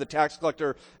prayer of the tax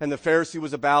collector and the Pharisee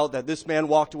was about, that this man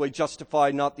walked away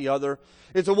justified, not the other.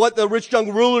 It's what the rich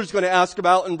young ruler is going to ask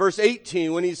about in verse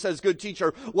 18 when he says, good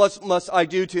teacher, what must I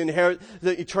do to inherit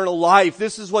the eternal life?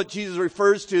 This is what Jesus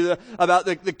refers to about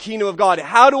the kingdom of God.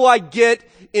 How do I get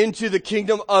into the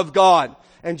kingdom of God?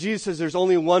 And Jesus says there's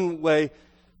only one way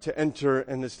to enter,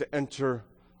 and is to enter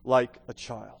like a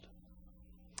child.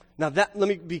 Now, let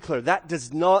me be clear. That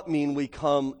does not mean we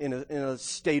come in a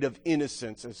state of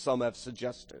innocence, as some have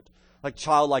suggested, like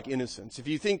childlike innocence. If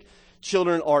you think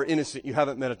children are innocent, you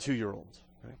haven't met a 2-year-old.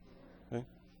 Okay?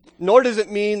 Nor does it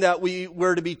mean that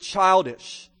we're to be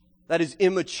childish. That is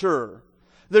immature.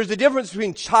 There's a difference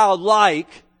between childlike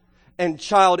and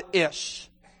childish.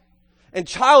 And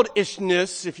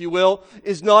childishness, if you will,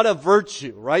 is not a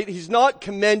virtue, right? He's not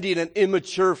commending an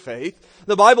immature faith.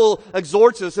 The Bible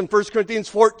exhorts us in 1 Corinthians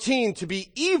 14 to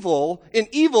be evil. In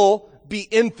evil, be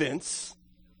infants,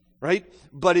 right?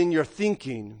 But in your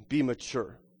thinking, be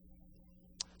mature.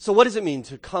 So what does it mean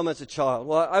to come as a child?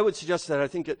 Well, I would suggest that I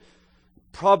think it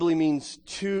probably means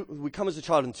we come as a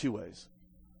child in 2 ways.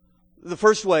 The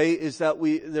first way is that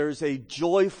there's a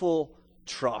joyful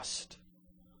trust.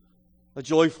 A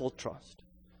joyful trust.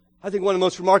 I think one of the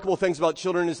most remarkable things about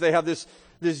children is they have this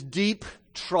deep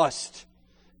trust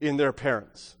in their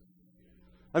parents.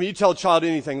 I mean, you tell a child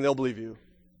anything, they'll believe you.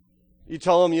 You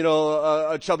tell them,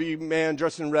 a chubby man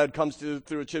dressed in red comes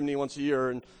through a chimney once a year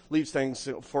and leaves things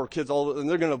for kids and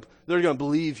they're gonna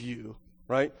believe you,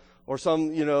 right? Or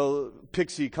some,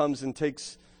 pixie comes and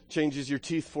changes your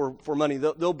teeth for money.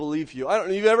 They'll believe you. I don't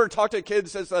know. You ever talk to a kid that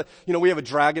says, we have a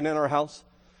dragon in our house?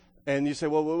 And you say,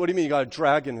 well, what do you mean you got a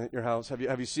dragon at your house? Have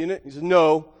you seen it? He says,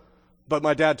 no, but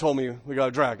my dad told me we got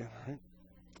a dragon. Right?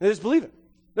 They just believe it.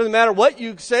 Doesn't matter what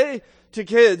you say to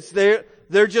kids, they're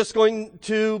just going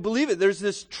to believe it. There's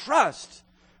this trust,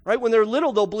 right? When they're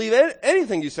little, they'll believe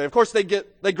anything you say. Of course, they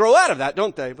grow out of that,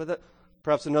 don't they? But that,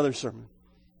 perhaps another sermon.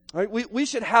 Right? We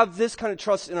should have this kind of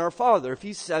trust in our Father. If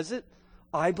He says it,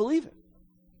 I believe it.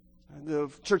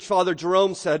 The church father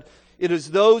Jerome said, it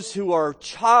is those who are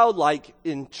childlike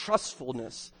in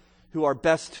trustfulness who are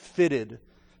best fitted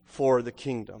for the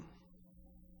kingdom.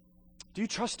 Do you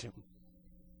trust Him?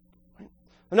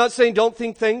 I'm not saying don't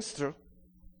think things through.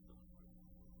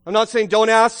 I'm not saying don't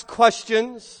ask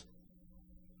questions.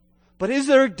 But is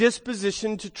there a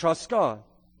disposition to trust God?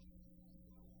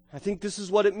 I think this is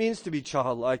what it means to be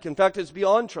childlike. In fact, it's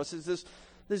beyond trust. It's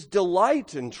this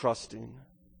delight in trusting.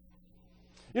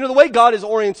 The way God has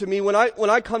oriented me, when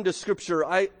I come to Scripture,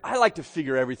 I like to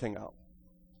figure everything out.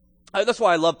 That's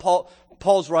why I love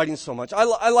Paul's writing so much.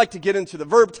 I like to get into the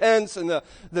verb tense and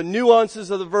the nuances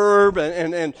of the verb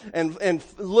and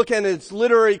look at its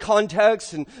literary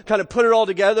context and kind of put it all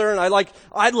together. And I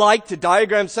like to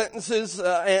diagram sentences.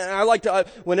 And I like to,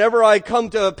 whenever I come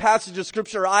to a passage of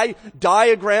Scripture, I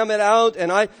diagram it out.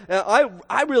 And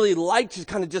I really like to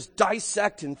kind of just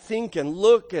dissect and think and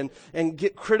look and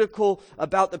get critical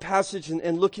about the passage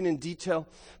and looking in detail.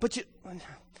 But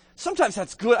sometimes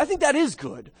that's good. I think that is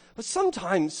good. But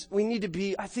sometimes we need to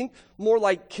be, I think, more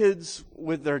like kids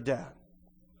with their dad.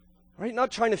 Right?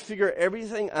 Not trying to figure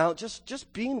everything out,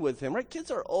 just being with him. Right?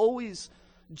 Kids are always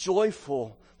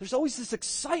joyful. There's always this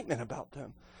excitement about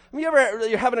them. I mean,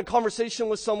 you're having a conversation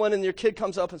with someone and your kid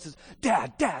comes up and says,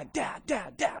 Dad, Dad, Dad,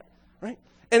 Dad, Dad. Right?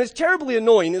 And it's terribly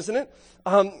annoying, isn't it?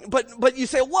 But you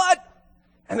say, what?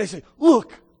 And they say,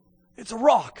 look, it's a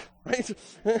rock. Right?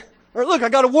 Or look, I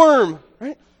got a worm.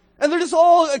 Right? And they're just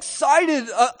all excited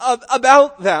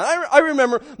about that. I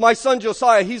remember my son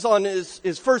Josiah, he's on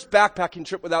his first backpacking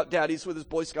trip without Dad. He's with his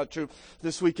Boy Scout troop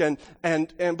this weekend.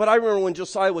 But I remember when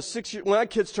Josiah was 6 years, when our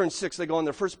kids turn 6, they go on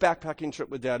their first backpacking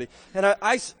trip with Daddy. And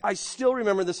I still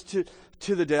remember this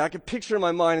to the day. I could picture in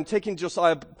my mind, I'm taking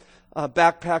Josiah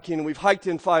backpacking, and we've hiked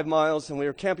in 5 miles, and we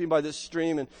were camping by this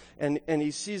stream, and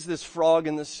he sees this frog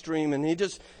in this stream, and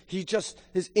his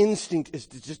instinct is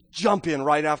to just jump in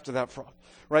right after that frog.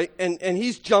 Right? And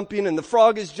he's jumping, and the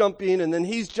frog is jumping, and then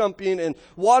he's jumping, and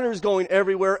water is going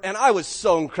everywhere, and I was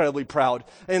so incredibly proud.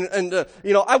 And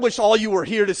I wish all you were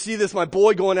here to see this, my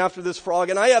boy going after this frog,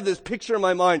 and I have this picture in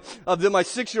my mind of my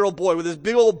 6-year-old boy with this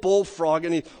big old bullfrog,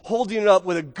 and he's holding it up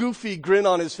with a goofy grin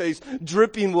on his face,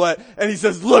 dripping wet, and he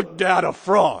says, look, Dad, a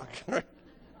frog.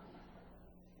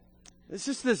 It's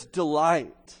just this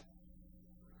delight.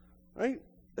 Right?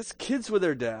 It's kids with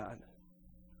their dad.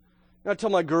 I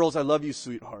tell my girls, I love you,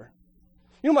 sweetheart.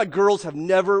 My girls have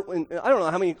never, I don't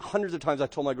know how many hundreds of times I've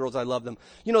told my girls I love them.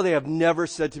 They have never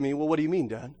said to me, well, what do you mean,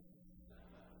 Dad?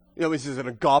 Is this an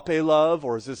agape love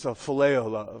or is this a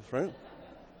phileo love, right?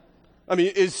 I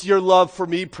mean, is your love for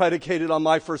me predicated on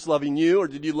my first loving you, or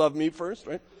did you love me first,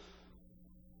 right?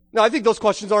 Now, I think those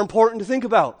questions are important to think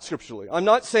about scripturally. I'm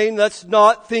not saying let's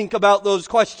not think about those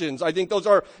questions. I think those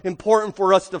are important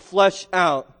for us to flesh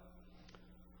out.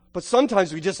 But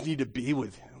sometimes we just need to be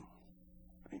with Him.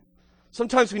 Right?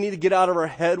 Sometimes we need to get out of our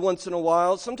head once in a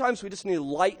while. Sometimes we just need to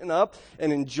lighten up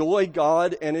and enjoy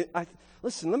God. And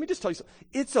Listen, let me just tell you something.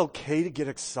 It's okay to get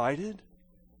excited,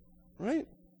 right?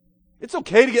 It's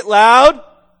okay to get loud,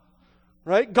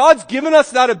 right? God's given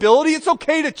us that ability. It's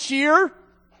okay to cheer,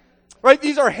 right?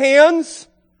 These are hands,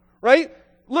 right?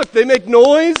 Look, they make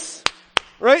noise,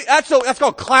 right? That's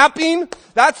called clapping.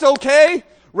 That's okay.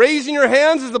 Raising your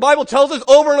hands, as the Bible tells us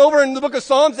over and over in the book of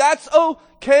Psalms, that's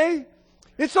okay.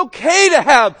 It's okay to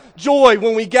have joy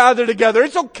when we gather together.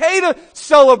 It's okay to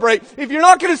celebrate. If you're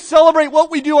not going to celebrate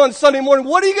what we do on Sunday morning,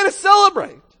 what are you going to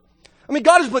celebrate? I mean,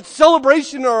 God has put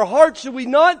celebration in our hearts. Should we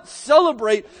not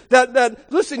celebrate that,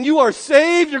 listen, you are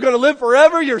saved, you're going to live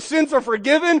forever, your sins are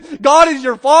forgiven, God is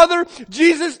your Father,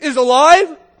 Jesus is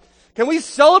alive? Can we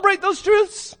celebrate those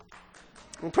truths?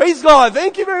 And praise God.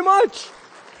 Thank you very much.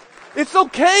 It's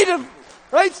okay to,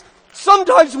 right?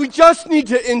 Sometimes we just need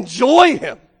to enjoy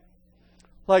Him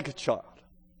like a child.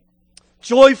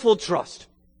 Joyful trust.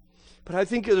 But I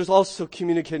think there's also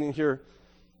communicating here,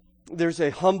 there's a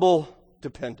humble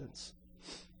dependence.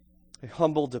 A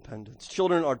humble dependence.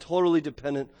 Children are totally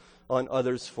dependent on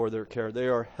others for their care. They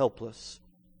are helpless.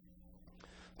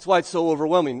 That's why it's so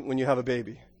overwhelming when you have a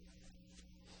baby.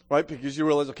 Right? Because you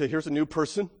realize, okay, here's a new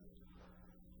person,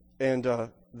 and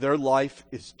their life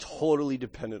is totally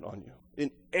dependent on you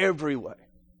in every way.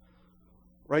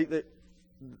 Right?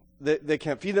 They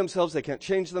can't feed themselves, they can't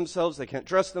change themselves, they can't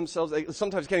dress themselves, they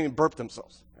sometimes can't even burp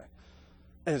themselves. Right?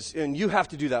 And you have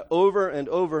to do that over and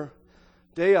over,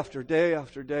 day after day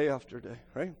after day after day,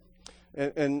 right?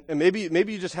 And maybe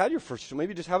you just had your first child,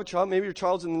 maybe you just have a child, maybe your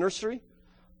child's in the nursery.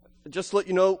 Just to let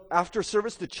you know, after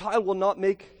service, the child will not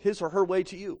make his or her way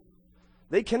to you.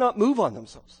 They cannot move on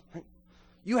themselves. Right?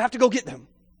 You have to go get them.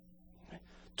 Right?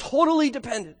 Totally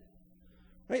dependent.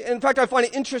 Right? In fact, I find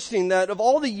it interesting that of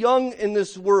all the young in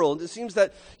this world, it seems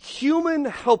that human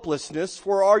helplessness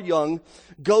for our young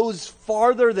goes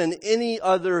farther than any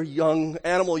other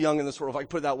animal young in this world, if I can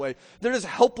put it that way. They're just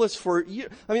helpless for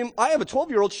years. I mean, I have a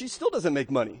 12-year-old. She still doesn't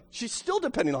make money. She's still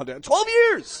depending on dad. 12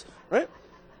 years, right?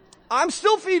 I'm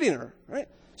still feeding her, right?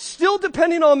 Still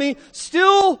depending on me,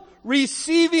 still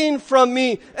receiving from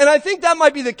me. And I think that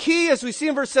might be the key. As we see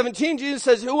in verse 17, Jesus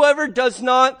says, whoever does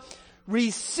not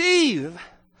receive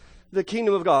the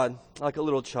kingdom of God like a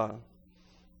little child.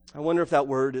 I wonder if that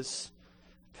word is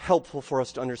helpful for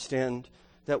us to understand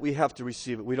that we have to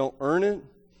receive it. We don't earn it.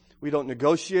 We don't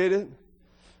negotiate it.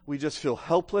 We just feel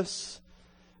helpless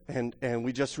and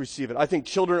we just receive it. I think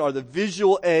children are the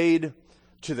visual aid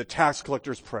to the tax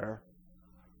collector's prayer,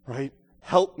 right?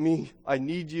 Help me. I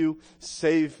need you.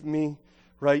 Save me,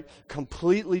 right?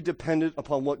 Completely dependent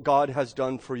upon what God has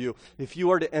done for you. If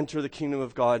you are to enter the kingdom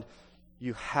of God,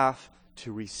 you have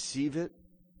to receive it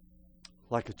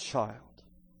like a child.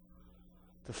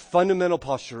 The fundamental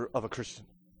posture of a Christian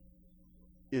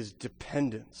is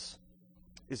dependence,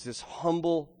 is this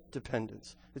humble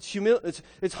dependence.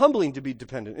 It's humbling to be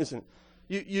dependent, isn't it?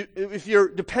 If you're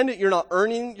dependent, you're not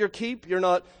earning your keep. You're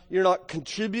not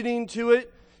contributing to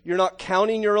it. You're not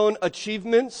counting your own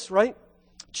achievements, right?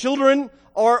 Children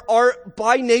are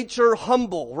by nature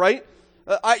humble, right?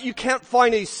 You can't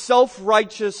find a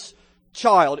self-righteous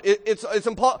child.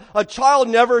 A child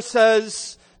never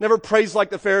prays like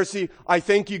the Pharisee, I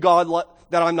thank you, God,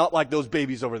 that I'm not like those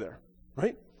babies over there,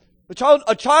 right?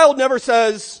 A child never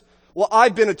says, well,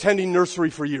 I've been attending nursery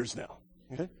for years now,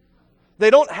 okay? They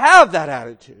don't have that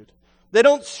attitude. They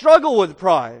don't struggle with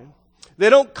pride. They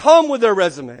don't come with their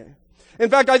resume. In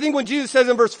fact, I think when Jesus says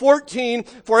in verse 14,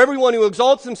 for everyone who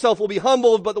exalts himself will be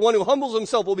humbled, but the one who humbles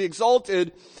himself will be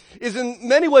exalted, is in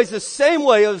many ways the same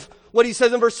way of what he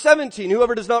says in verse 17,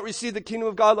 whoever does not receive the kingdom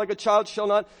of God like a child shall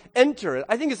not enter it.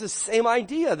 I think it's the same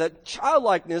idea, that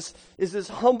childlikeness is this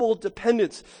humble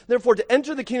dependence. Therefore, to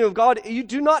enter the kingdom of God, you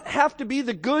do not have to be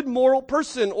the good moral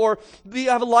person or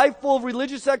have a life full of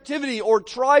religious activity or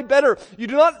try better. Do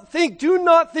not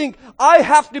think, I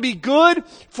have to be good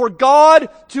for God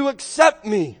to accept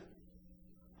me.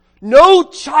 No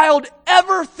child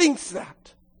ever thinks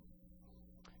that.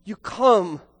 You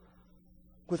come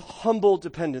with humble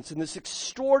dependence and this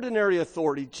extraordinary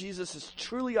authority. Jesus is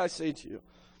truly, I say to you,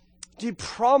 He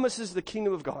promises the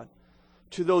kingdom of God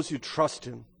to those who trust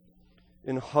Him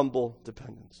in humble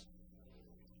dependence.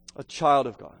 A child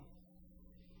of God.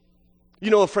 You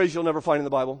know a phrase you'll never find in the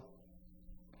Bible?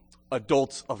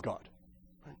 Adults of God.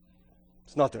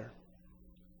 It's not there.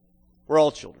 We're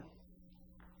all children.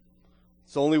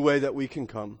 It's the only way that we can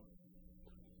come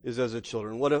is as a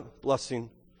children. What a blessing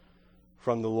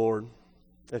from the Lord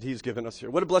that He's given us here.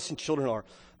 What a blessing children are,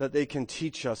 that they can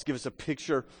teach us, give us a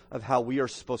picture of how we are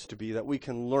supposed to be, that we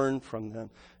can learn from them.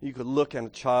 You could look at a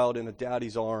child in a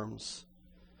daddy's arms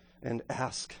and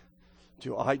ask,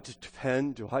 do I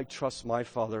depend, do I trust my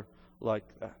Father like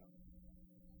that.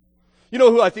 You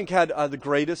know who I think had the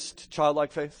greatest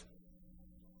childlike faith?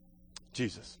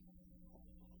 Jesus.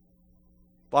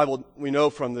 Bible, we know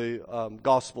from the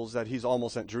Gospels that he's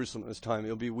almost at Jerusalem at this time.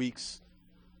 It'll be weeks,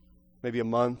 maybe a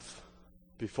month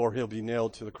before he'll be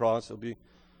nailed to the cross. It'll be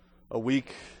a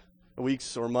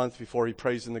weeks or a month before he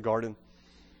prays in the garden.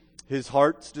 His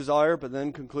heart's desire, but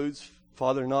then concludes,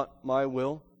 Father, not my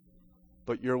will,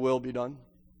 but your will be done.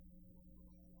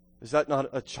 Is that not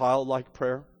a childlike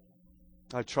prayer?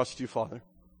 I trust you, Father,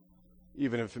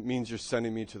 even if it means you're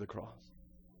sending me to the cross.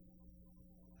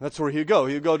 That's where he'd go.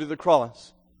 He'd go to the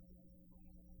cross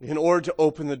in order to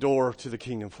open the door to the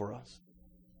kingdom for us.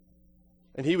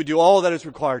 And he would do all that is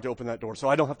required to open that door, so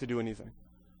I don't have to do anything.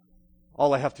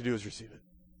 All I have to do is receive it.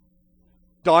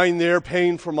 Dying there,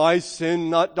 paying for my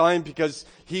sin, not dying because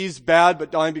he's bad,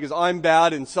 but dying because I'm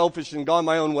bad and selfish and gone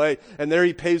my own way. And there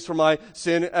he pays for my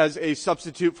sin as a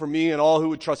substitute for me and all who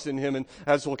would trust in him. And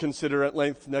as we'll consider at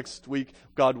length next week,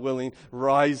 God willing,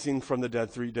 rising from the dead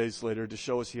 3 days later to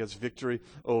show us he has victory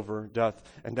over death.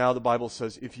 And now the Bible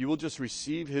says, if you will just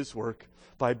receive his work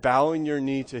by bowing your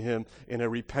knee to him in a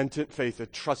repentant faith, a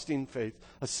trusting faith,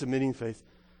 a submitting faith,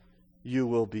 you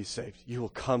will be saved. You will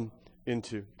come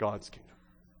into God's kingdom.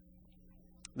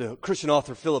 The Christian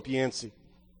author Philip Yancey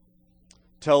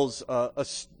tells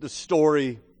the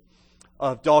story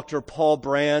of Dr. Paul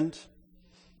Brand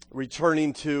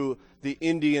returning to the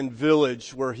Indian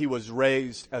village where he was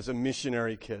raised as a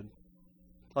missionary kid.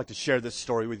 I'd like to share this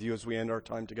story with you as we end our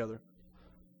time together.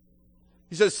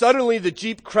 He says, suddenly the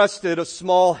Jeep crested a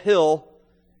small hill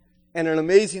and an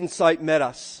amazing sight met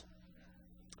us.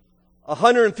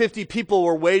 150 people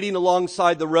were waiting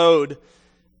alongside the road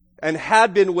and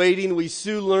had been waiting, we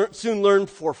soon learned,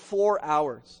 for 4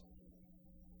 hours.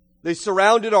 They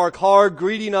surrounded our car,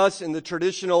 greeting us in the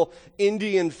traditional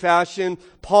Indian fashion,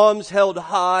 palms held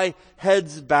high,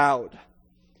 heads bowed.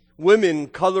 Women,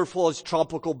 colorful as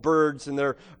tropical birds in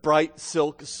their bright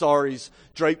silk saris,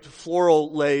 draped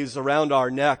floral leis around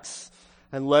our necks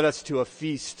and led us to a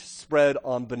feast spread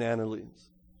on banana leaves.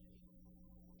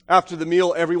 After the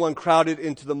meal, everyone crowded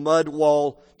into the mud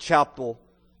wall chapel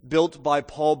built by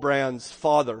Paul Brand's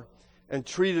father and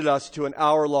treated us to an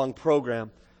hour-long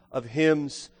program of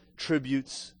hymns,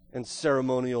 tributes, and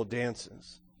ceremonial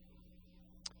dances.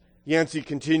 Yancey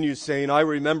continues saying, I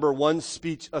remember one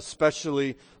speech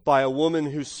especially by a woman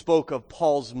who spoke of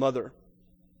Paul's mother.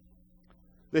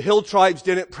 The hill tribes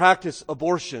didn't practice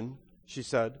abortion, she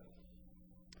said.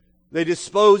 They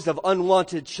disposed of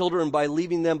unwanted children by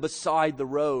leaving them beside the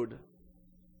road.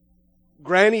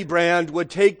 Granny Brand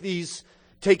would take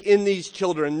in these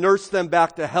children, nurse them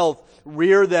back to health,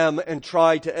 rear them, and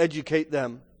try to educate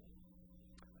them.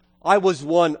 I was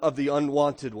one of the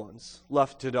unwanted ones,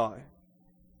 left to die.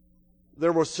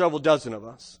 There were several dozen of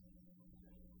us.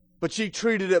 But she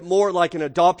treated it more like an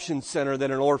adoption center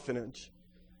than an orphanage.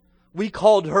 We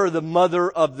called her the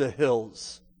mother of the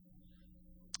hills.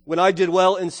 When I did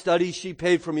well in studies, she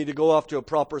paid for me to go off to a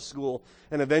proper school,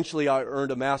 and eventually I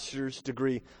earned a master's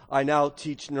degree. I now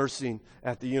teach nursing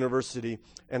at the university,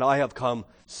 and I have come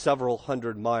several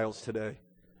hundred miles today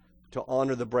to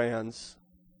honor the Brands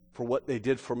for what they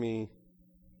did for me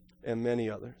and many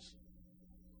others.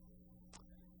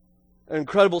 An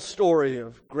incredible story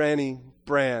of Granny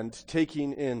Brand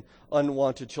taking in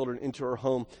unwanted children into her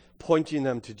home, pointing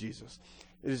them to Jesus.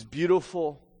 It is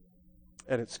beautiful,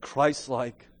 and it's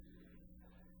Christ-like,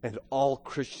 and all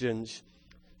Christians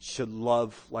should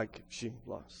love like she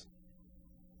loves.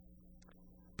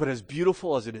 But as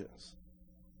beautiful as it is,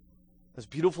 as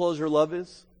beautiful as her love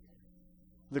is,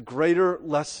 the greater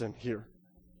lesson here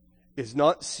is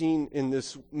not seen in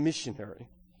this missionary,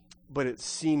 but it's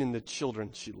seen in the children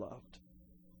she loved.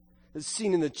 It's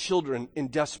seen in the children in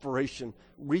desperation,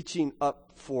 reaching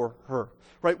up for her.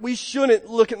 Right? We shouldn't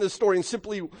look at the story and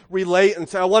simply relate and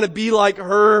say, I want to be like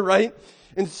her, right?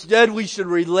 Instead, we should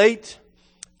relate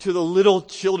to the little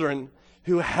children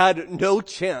who had no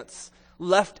chance,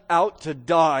 left out to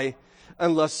die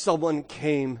unless someone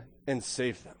came and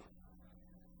saved them.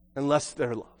 Unless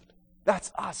they're loved.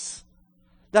 That's us.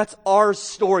 That's our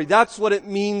story. That's what it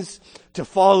means to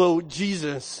follow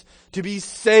Jesus, to be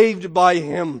saved by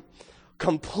him,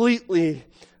 completely,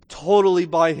 totally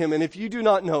by him. And if you do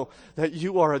not know that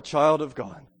you are a child of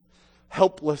God,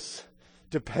 helpless,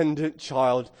 dependent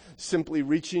child, simply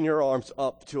reaching your arms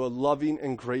up to a loving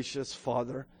and gracious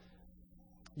Father,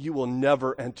 you will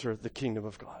never enter the kingdom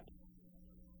of God.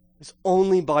 It's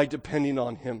only by depending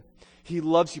on him. He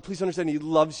loves you. Please understand, he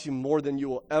loves you more than you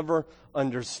will ever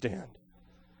understand.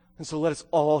 And so let us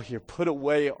all here put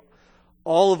away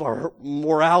all of our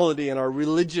morality and our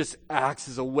religious acts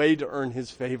as a way to earn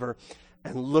his favor,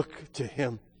 and look to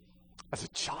him as a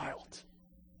child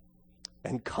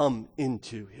and come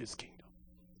into his kingdom.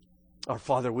 Our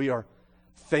Father, we are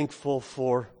thankful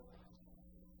for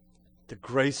the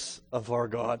grace of our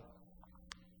God,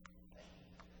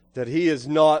 that he is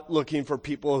not looking for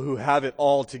people who have it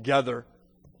all together,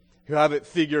 who have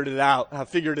figured it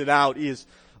out. He is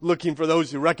looking for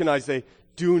those who recognize they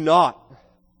do not,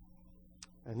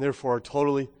 and therefore are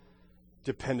totally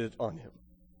dependent on him.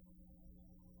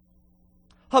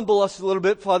 Humble us a little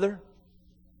bit, Father,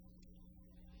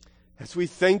 as we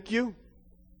thank you,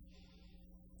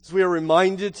 as we are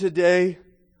reminded today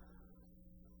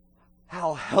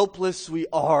how helpless we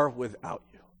are without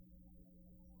you.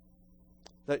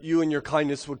 That you and your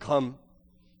kindness would come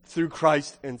through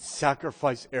Christ and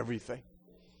sacrifice everything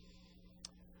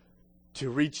to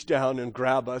reach down and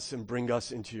grab us and bring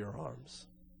us into your arms.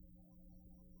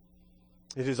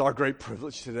 It is our great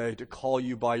privilege today to call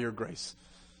you by your grace,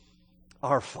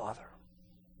 our Father.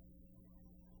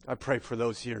 I pray for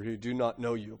those here who do not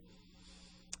know you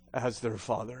as their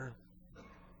Father.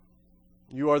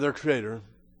 You are their Creator,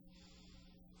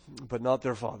 but not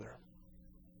their Father.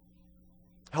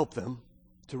 Help them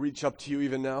to reach up to you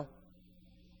even now,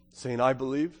 saying, I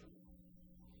believe.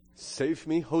 Save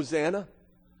me, Hosanna.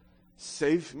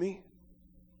 Save me,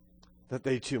 that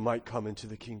they too might come into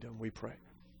the kingdom, we pray.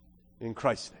 In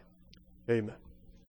Christ's name, amen.